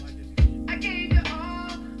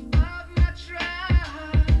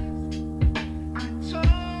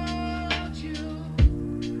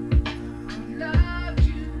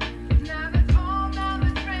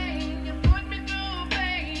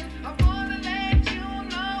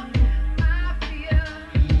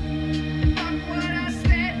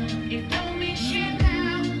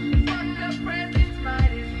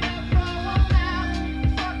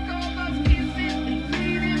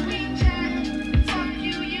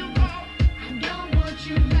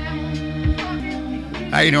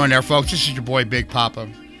How you doing there, folks? This is your boy Big Papa.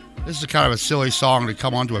 This is kind of a silly song to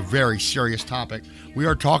come on to a very serious topic. We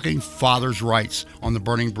are talking father's rights on the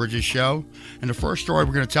Burning Bridges show. And the first story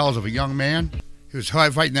we're going to tell is of a young man who was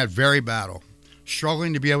fighting that very battle,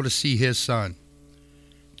 struggling to be able to see his son.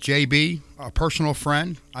 JB, a personal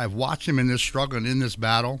friend, I've watched him in this struggle and in this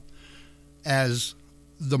battle as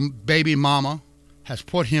the baby mama has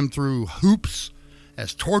put him through hoops,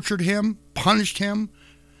 has tortured him, punished him,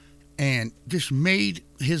 and just made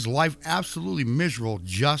his life absolutely miserable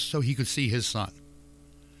just so he could see his son.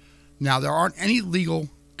 Now, there aren't any legal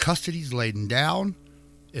custodies laid down.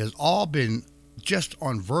 It has all been just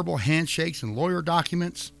on verbal handshakes and lawyer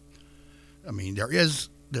documents. I mean, there is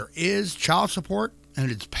child support, and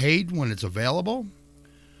it's paid when it's available.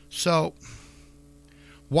 So,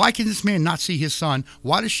 why can this man not see his son?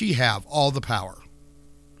 Why does she have all the power?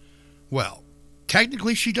 Well,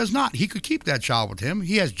 technically, she does not. He could keep that child with him.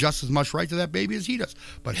 He has just as much right to that baby as he does.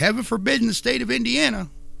 But heaven forbid, in the state of Indiana,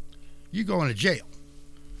 you go into jail.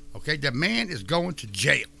 Okay? The man is going to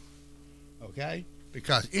jail. Okay?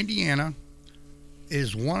 Because Indiana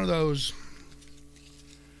is one of those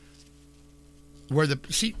where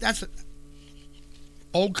that's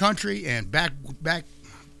old country and back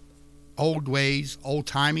old ways,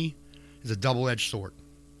 old-timey, is a double-edged sword.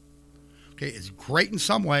 Okay? It's great in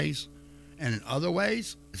some ways. And in other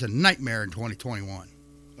ways, it's a nightmare in 2021,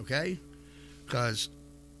 okay? Because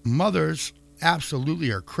mothers absolutely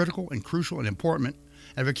are critical and crucial and important.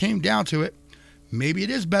 And if it came down to it, maybe it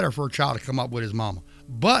is better for a child to come up with his mama.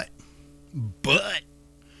 But,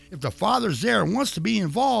 if the father's there and wants to be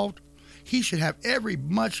involved, he should have every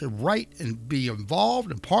much right and be involved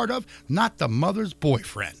and part of, not the mother's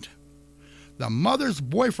boyfriend. The mother's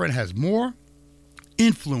boyfriend has more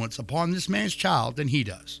influence upon this man's child than he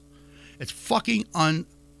does. It's fucking I'm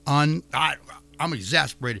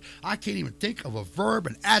exasperated. I can't even think of a verb,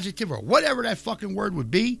 an adjective, or whatever that fucking word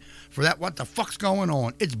would be for that. What the fuck's going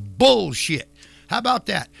on? It's bullshit. How about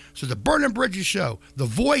that? So the Burning Bridges show, the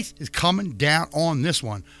voice is coming down on this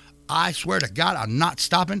one. I swear to God, I'm not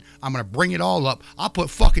stopping. I'm going to bring it all up. I'll put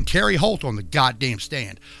fucking Terry Holt on the goddamn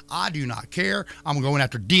stand. I do not care. I'm going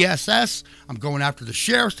after DSS. I'm going after the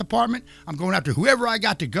sheriff's department. I'm going after whoever I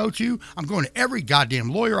got to go to. I'm going to every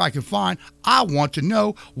goddamn lawyer I can find. I want to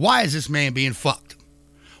know, why is this man being fucked?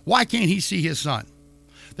 Why can't he see his son?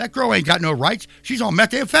 That girl ain't got no rights. She's on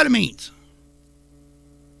methamphetamines.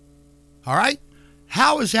 All right?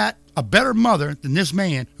 How is that a better mother than this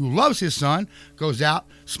man who loves his son, goes out,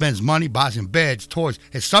 spends money, buys him beds, toys?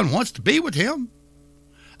 His son wants to be with him.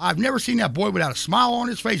 I've never seen that boy without a smile on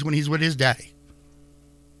his face when he's with his daddy.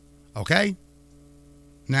 Okay?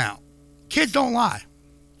 Now, kids don't lie.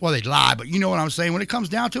 Well, they lie, but you know what I'm saying. When it comes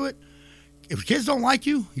down to it, if kids don't like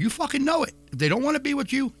you, you fucking know it. If they don't want to be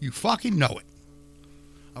with you, you fucking know it.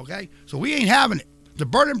 Okay? So we ain't having it. The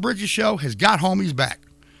Burning Bridges show has got homies back.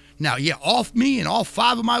 Now, yeah, off me and all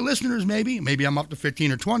 5 of my listeners, maybe I'm up to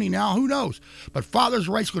 15 or 20 now, who knows? But father's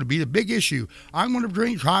rights is going to be the big issue. I'm going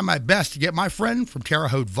to try my best to get my friend from Terre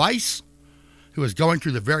Haute Vice, who is going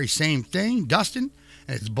through the very same thing, Dustin,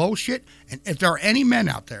 and it's bullshit. And if there are any men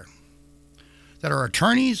out there that are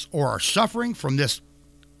attorneys or are suffering from this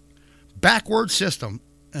backward system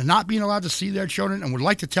and not being allowed to see their children and would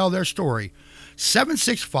like to tell their story,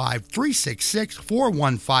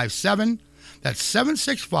 765-366-4157. That's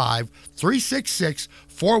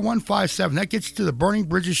 765-366-4157. That gets you to the Burning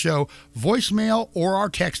Bridges show voicemail or our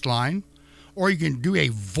text line. Or you can do a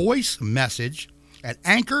voice message at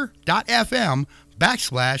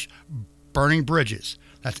anchor.fm/Burning Bridges.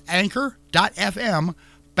 That's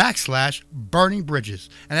anchor.fm/Burning Bridges.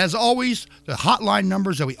 And as always, the hotline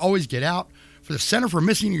numbers that we always get out for the Center for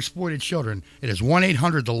Missing and Exploited Children, it is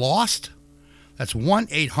 1-800-THE-LOST. That's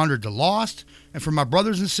 1-800-THE-LOST. And for my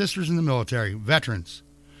brothers and sisters in the military, veterans,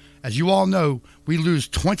 as you all know, we lose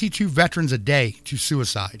 22 veterans a day to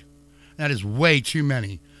suicide. That is way too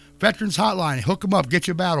many. Veterans Hotline, hook them up, get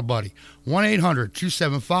your battle buddy.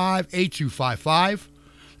 1-800-275-8255.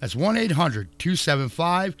 That's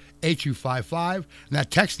 1-800-275-8255. And that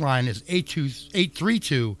text line is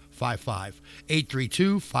 832-55.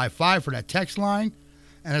 832-55 for that text line.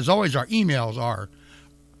 And as always, our emails are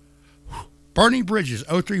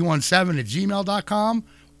burningbridges0317@gmail.com,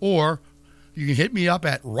 or you can hit me up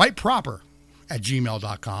at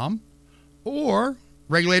rightproper@gmail.com or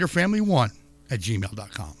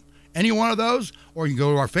regulatorfamily1@gmail.com. Any one of those, or you can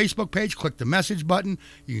go to our Facebook page, click the message button.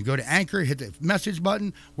 You can go to Anchor, hit the message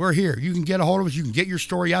button. We're here. You can get a hold of us. You can get your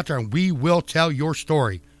story out there, and we will tell your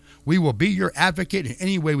story. We will be your advocate in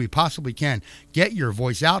any way we possibly can. Get your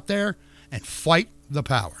voice out there and fight the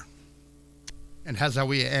power. And that's how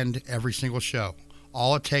we end every single show.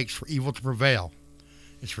 All it takes for evil to prevail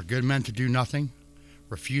is for good men to do nothing,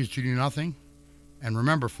 refuse to do nothing, and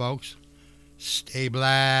remember, folks, stay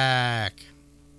black.